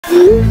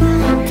Hello,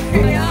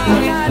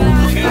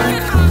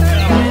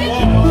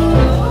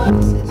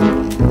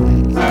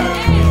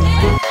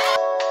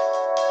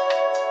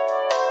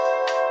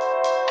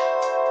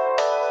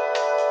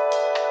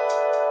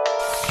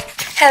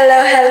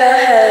 hello,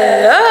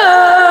 hello.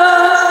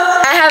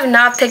 I have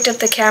not picked up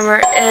the camera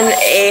in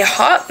a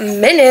hot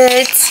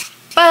minute.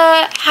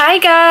 But hi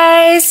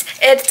guys,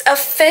 it's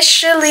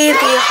officially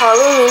the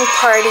Halloween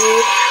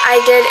party.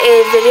 I did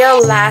a video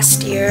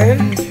last year,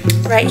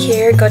 right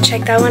here. Go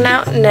check that one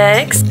out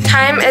next.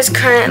 Time is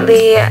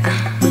currently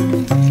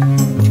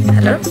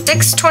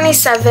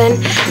 6:27,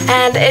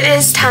 and it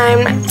is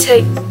time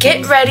to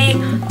get ready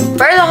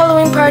for the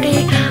Halloween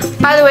party.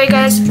 By the way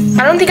guys,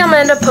 I don't think I'm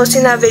gonna end up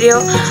posting that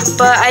video,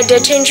 but I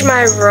did change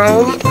my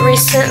room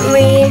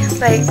recently,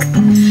 like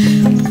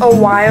a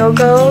while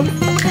ago.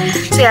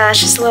 So yeah, that's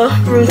just a little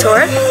room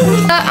tour.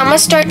 I'm gonna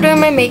start doing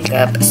my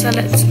makeup, so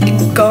let's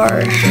go.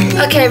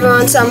 Okay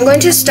everyone, so I'm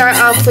going to start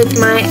off with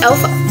my e.l.f.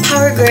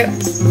 Power Grip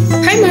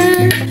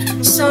Primer.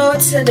 So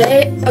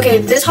today, okay,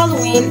 this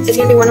Halloween is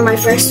gonna be one of my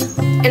first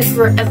and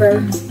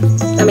forever,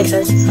 that makes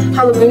sense,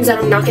 Halloweens that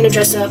I'm not gonna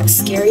dress up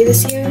scary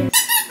this year.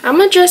 I'm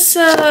gonna dress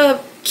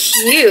up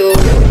cute.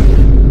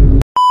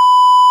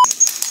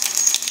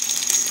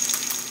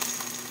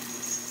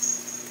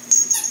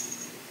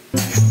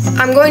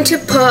 I'm going to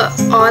put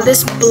all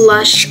this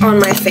blush on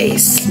my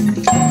face.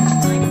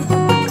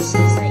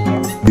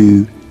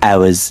 2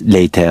 hours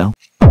later.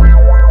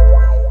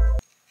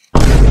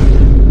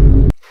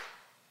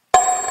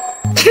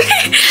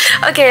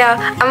 Okay, y'all,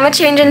 I'm gonna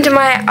change into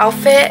my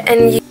outfit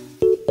and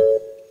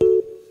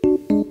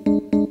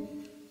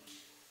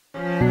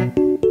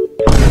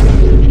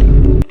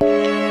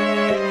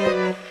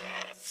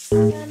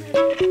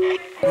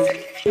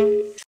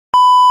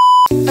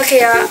okay,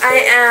 y'all,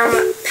 I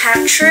am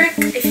Patrick,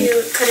 if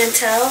you couldn't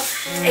tell,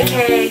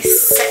 aka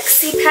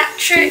Sexy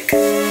Patrick.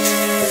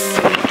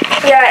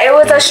 Yeah, it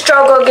was a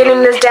struggle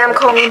getting this damn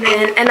comb in,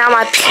 and now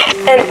my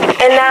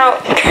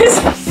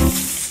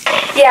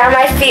yeah,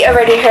 my feet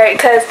already hurt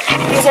because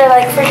these are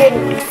like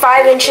freaking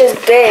 5 inches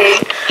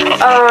big.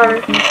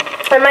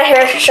 And my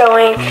hair is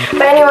showing.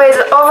 But anyways,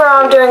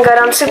 overall I'm doing good.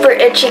 I'm super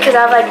itchy because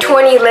I have like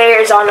 20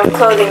 layers on of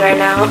clothing right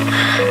now.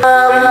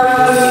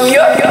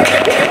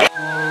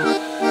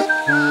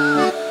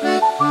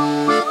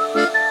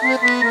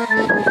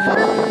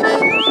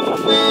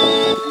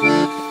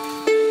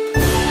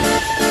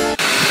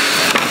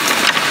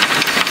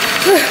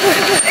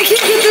 I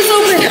can't get this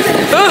open.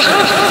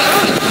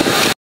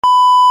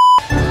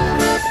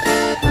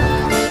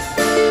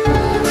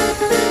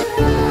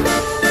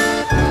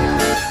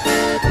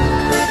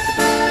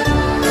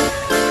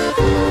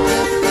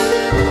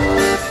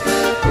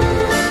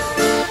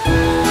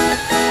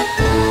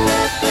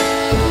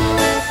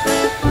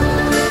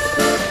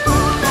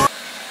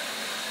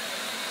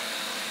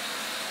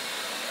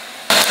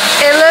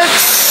 It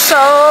looks so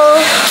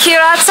cute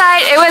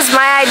outside. It was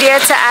my idea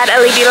to add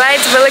LED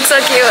lights, but it looks so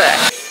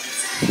cute.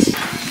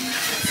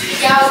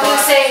 Yeah, I was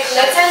gonna say,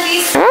 let's at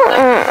least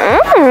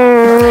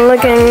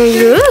looking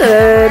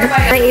good.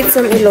 I eat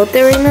some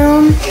elote right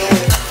now.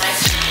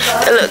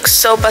 It looks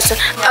so busted.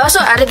 I also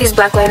added these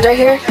black lines right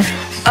here.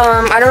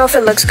 I don't know if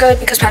it looks good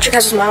because Patrick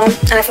has his mom,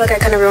 and I feel like I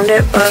kind of ruined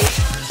it, but.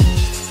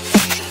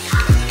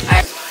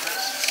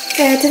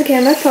 Okay, to the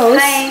camera, pose.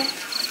 Hi.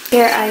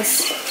 Here,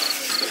 ice.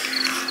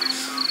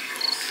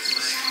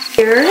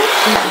 Here.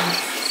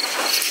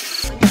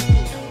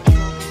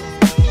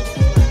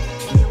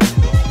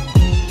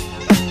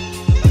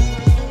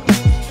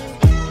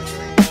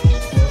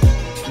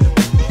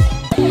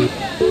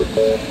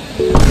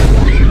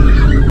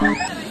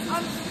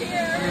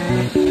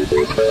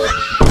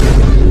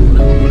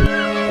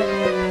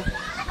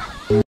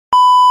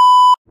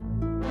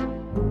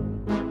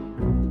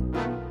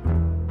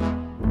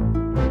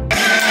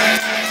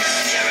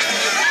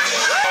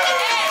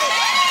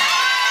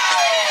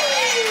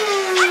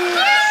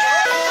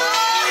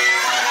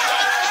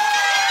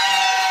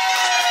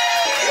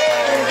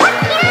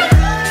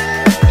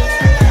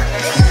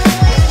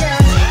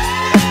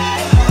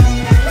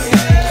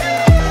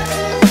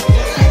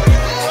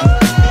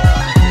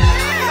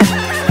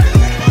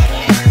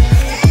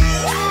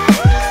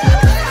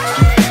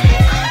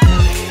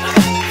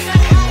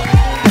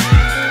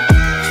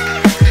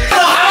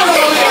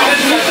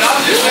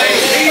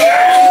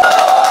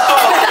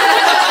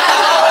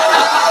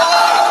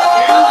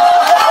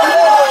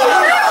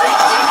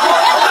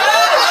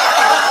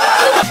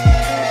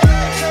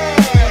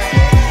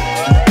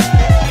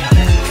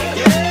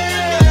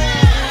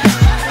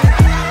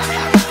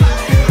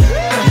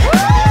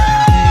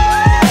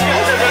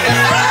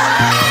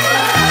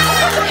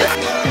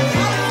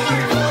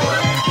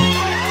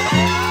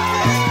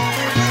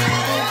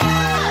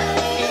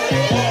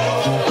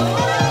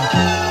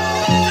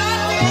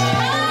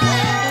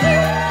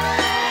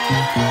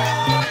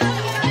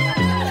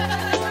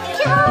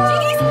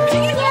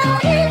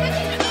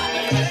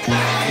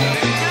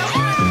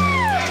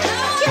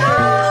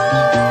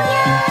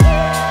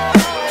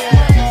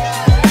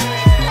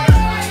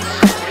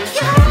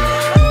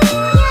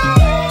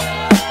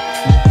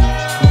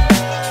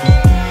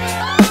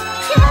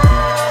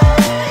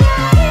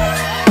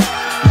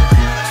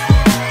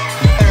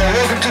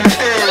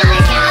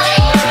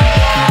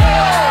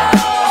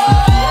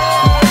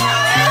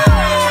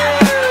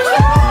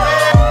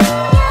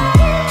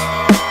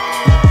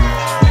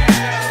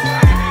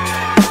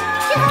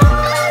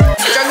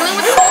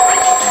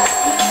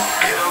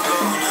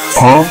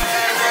 Huh?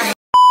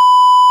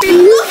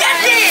 Look at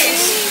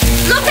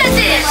this! Look at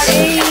this!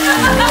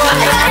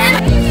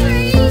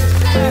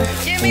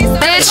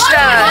 Bitch,